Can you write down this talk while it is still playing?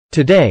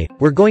Today,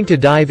 we're going to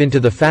dive into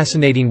the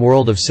fascinating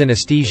world of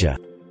synesthesia,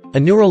 a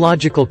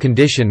neurological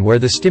condition where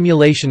the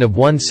stimulation of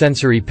one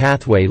sensory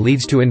pathway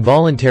leads to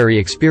involuntary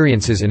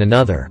experiences in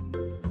another.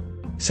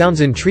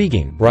 Sounds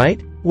intriguing,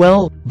 right?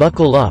 Well,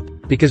 buckle up,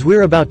 because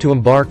we're about to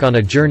embark on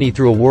a journey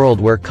through a world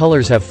where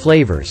colors have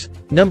flavors,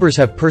 numbers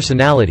have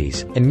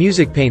personalities, and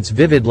music paints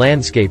vivid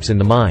landscapes in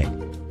the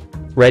mind.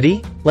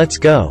 Ready? Let's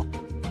go!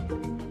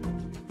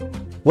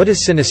 What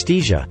is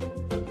synesthesia?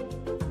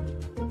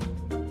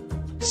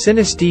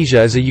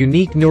 Synesthesia is a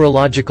unique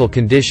neurological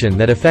condition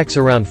that affects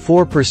around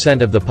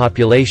 4% of the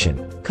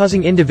population,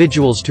 causing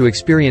individuals to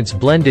experience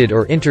blended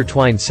or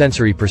intertwined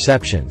sensory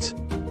perceptions.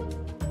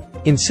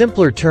 In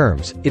simpler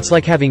terms, it's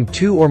like having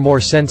two or more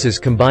senses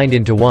combined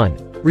into one,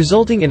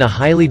 resulting in a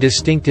highly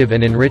distinctive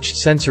and enriched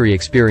sensory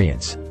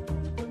experience.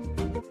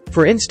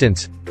 For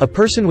instance, a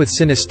person with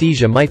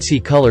synesthesia might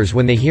see colors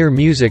when they hear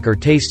music or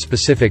taste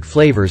specific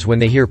flavors when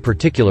they hear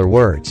particular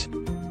words.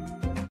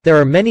 There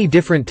are many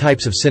different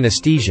types of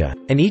synesthesia,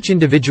 and each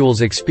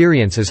individual's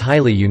experience is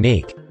highly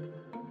unique.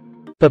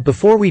 But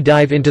before we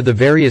dive into the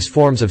various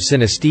forms of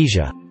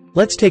synesthesia,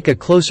 let's take a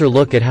closer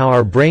look at how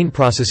our brain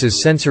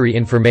processes sensory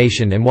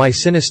information and why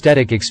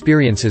synesthetic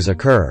experiences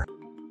occur.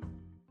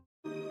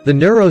 The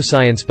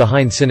neuroscience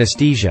behind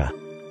synesthesia.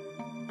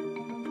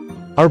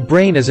 Our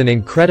brain is an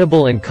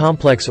incredible and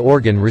complex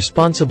organ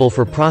responsible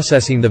for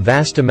processing the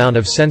vast amount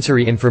of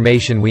sensory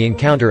information we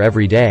encounter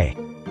every day.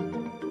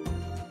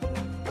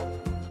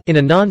 In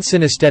a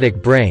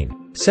non-synesthetic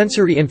brain,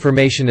 sensory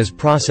information is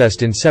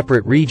processed in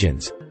separate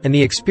regions, and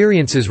the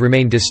experiences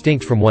remain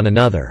distinct from one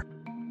another.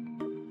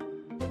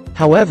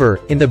 However,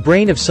 in the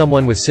brain of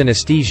someone with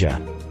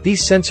synesthesia,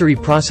 these sensory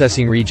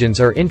processing regions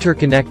are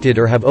interconnected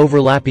or have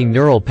overlapping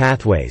neural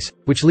pathways,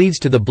 which leads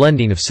to the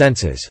blending of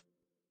senses.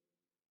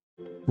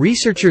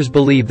 Researchers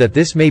believe that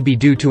this may be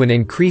due to an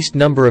increased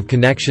number of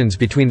connections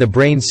between the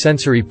brain's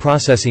sensory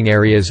processing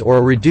areas or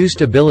a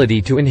reduced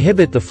ability to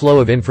inhibit the flow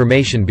of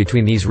information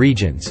between these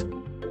regions.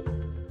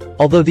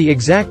 Although the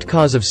exact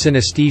cause of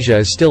synesthesia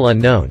is still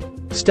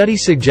unknown,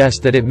 studies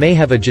suggest that it may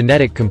have a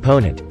genetic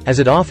component, as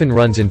it often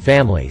runs in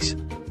families.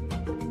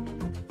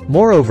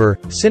 Moreover,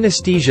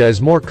 synesthesia is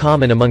more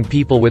common among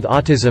people with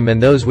autism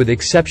and those with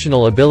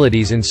exceptional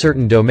abilities in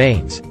certain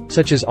domains,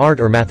 such as art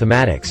or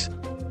mathematics.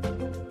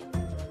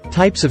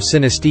 Types of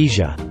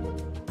synesthesia.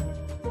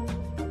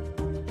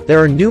 There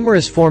are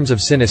numerous forms of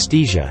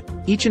synesthesia,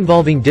 each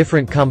involving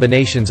different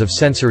combinations of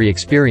sensory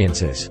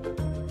experiences.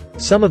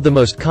 Some of the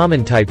most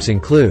common types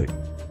include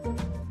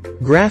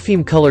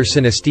Grapheme-Color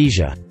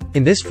synesthesia.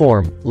 In this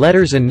form,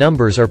 letters and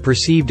numbers are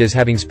perceived as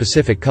having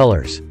specific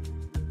colors.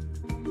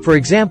 For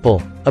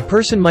example, a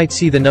person might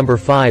see the number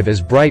 5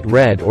 as bright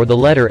red or the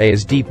letter A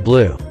as deep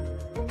blue.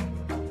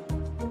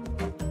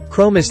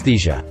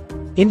 Chromesthesia.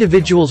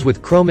 Individuals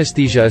with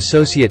chromesthesia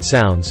associate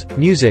sounds,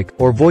 music,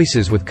 or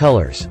voices with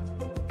colors.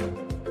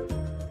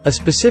 A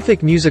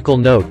specific musical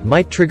note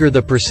might trigger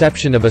the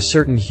perception of a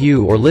certain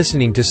hue, or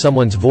listening to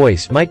someone's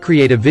voice might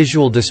create a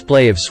visual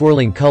display of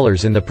swirling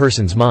colors in the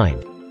person's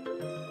mind.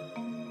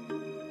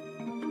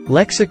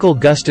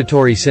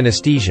 Lexical-Gustatory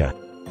synesthesia.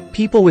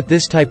 People with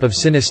this type of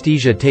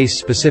synesthesia taste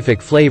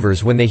specific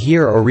flavors when they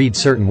hear or read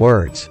certain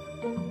words.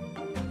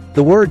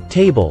 The word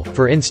table,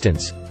 for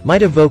instance,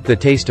 might evoke the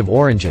taste of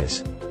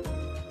oranges.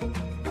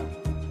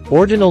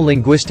 Ordinal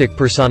linguistic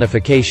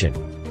personification.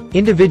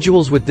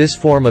 Individuals with this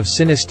form of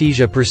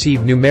synesthesia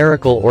perceive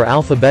numerical or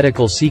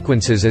alphabetical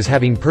sequences as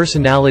having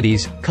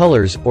personalities,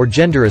 colors, or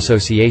gender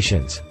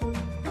associations.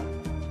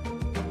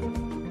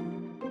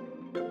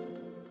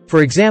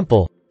 For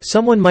example,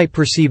 someone might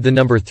perceive the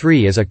number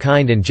 3 as a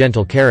kind and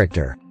gentle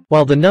character,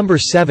 while the number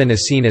 7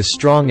 is seen as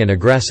strong and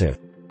aggressive.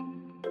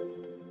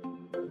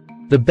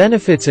 The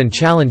benefits and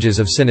challenges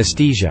of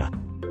synesthesia.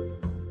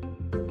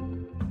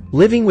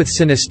 Living with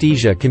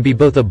synesthesia can be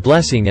both a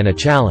blessing and a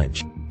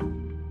challenge.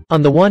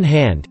 On the one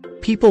hand,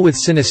 people with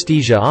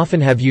synesthesia often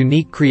have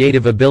unique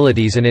creative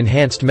abilities and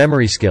enhanced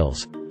memory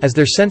skills, as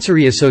their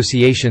sensory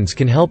associations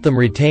can help them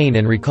retain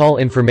and recall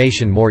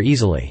information more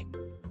easily.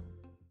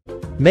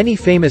 Many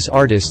famous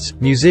artists,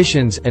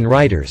 musicians, and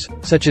writers,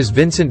 such as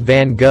Vincent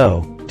van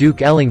Gogh,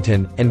 Duke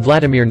Ellington, and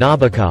Vladimir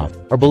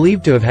Nabokov, are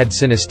believed to have had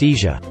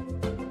synesthesia.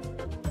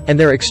 And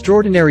their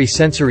extraordinary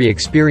sensory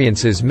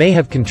experiences may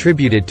have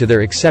contributed to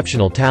their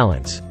exceptional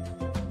talents.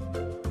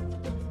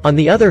 On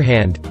the other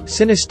hand,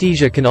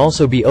 synesthesia can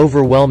also be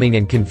overwhelming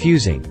and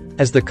confusing,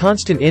 as the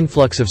constant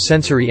influx of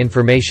sensory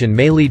information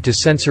may lead to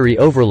sensory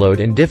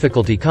overload and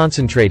difficulty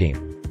concentrating.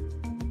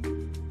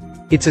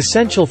 It's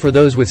essential for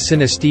those with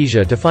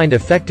synesthesia to find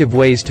effective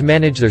ways to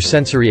manage their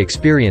sensory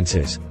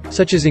experiences,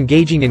 such as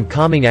engaging in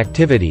calming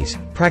activities,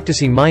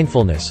 practicing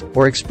mindfulness,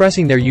 or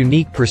expressing their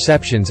unique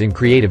perceptions in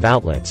creative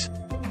outlets.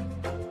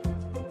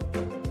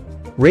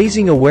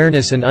 Raising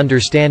awareness and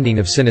understanding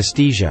of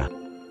synesthesia.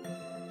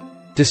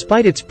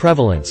 Despite its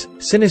prevalence,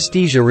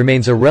 synesthesia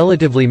remains a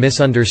relatively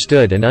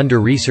misunderstood and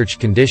under-researched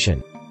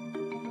condition.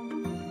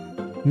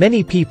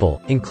 Many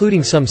people,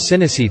 including some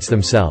synesthetes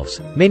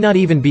themselves, may not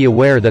even be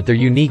aware that their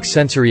unique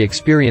sensory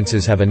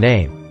experiences have a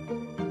name.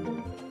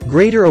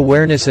 Greater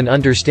awareness and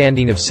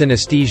understanding of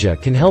synesthesia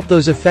can help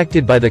those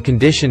affected by the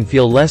condition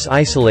feel less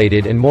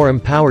isolated and more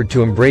empowered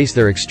to embrace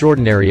their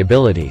extraordinary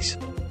abilities.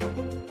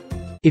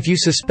 If you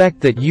suspect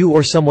that you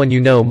or someone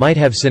you know might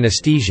have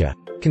synesthesia,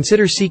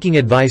 consider seeking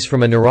advice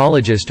from a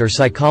neurologist or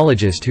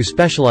psychologist who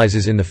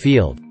specializes in the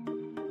field.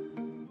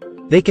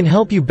 They can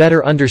help you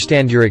better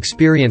understand your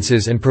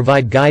experiences and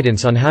provide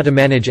guidance on how to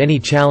manage any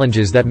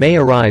challenges that may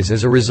arise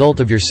as a result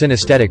of your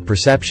synesthetic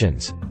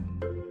perceptions.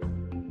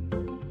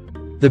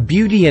 The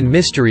beauty and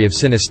mystery of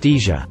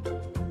synesthesia.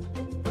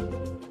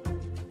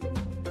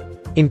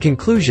 In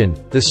conclusion,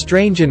 the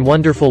strange and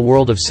wonderful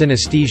world of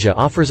synesthesia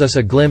offers us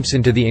a glimpse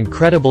into the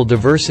incredible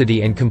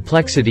diversity and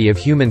complexity of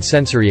human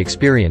sensory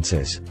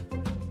experiences.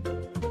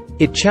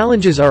 It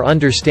challenges our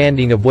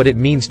understanding of what it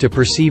means to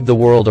perceive the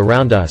world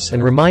around us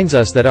and reminds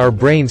us that our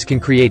brains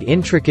can create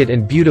intricate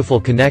and beautiful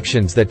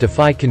connections that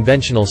defy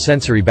conventional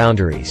sensory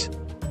boundaries.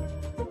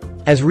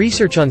 As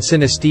research on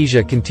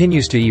synesthesia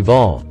continues to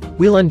evolve,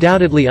 we'll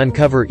undoubtedly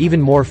uncover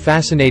even more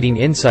fascinating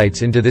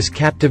insights into this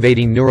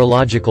captivating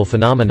neurological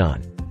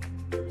phenomenon.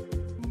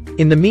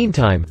 In the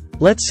meantime,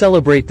 let's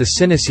celebrate the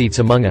synesthetes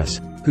among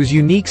us, whose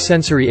unique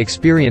sensory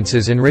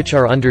experiences enrich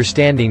our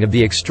understanding of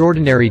the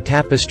extraordinary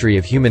tapestry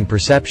of human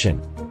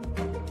perception.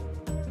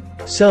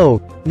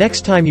 So,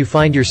 next time you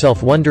find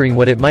yourself wondering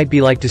what it might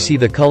be like to see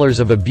the colors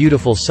of a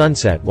beautiful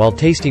sunset while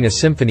tasting a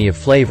symphony of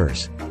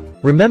flavors,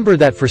 remember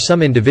that for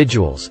some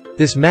individuals,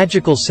 this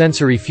magical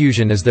sensory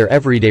fusion is their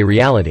everyday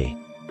reality.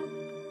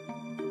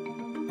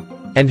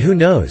 And who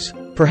knows,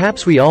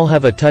 perhaps we all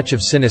have a touch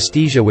of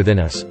synesthesia within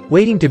us,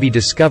 waiting to be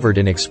discovered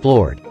and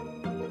explored.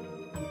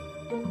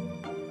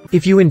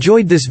 If you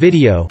enjoyed this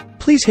video,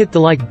 please hit the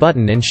like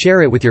button and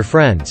share it with your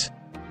friends.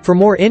 For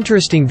more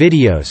interesting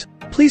videos,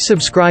 please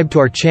subscribe to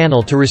our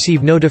channel to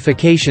receive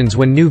notifications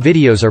when new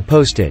videos are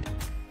posted.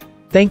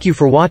 Thank you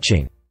for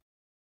watching.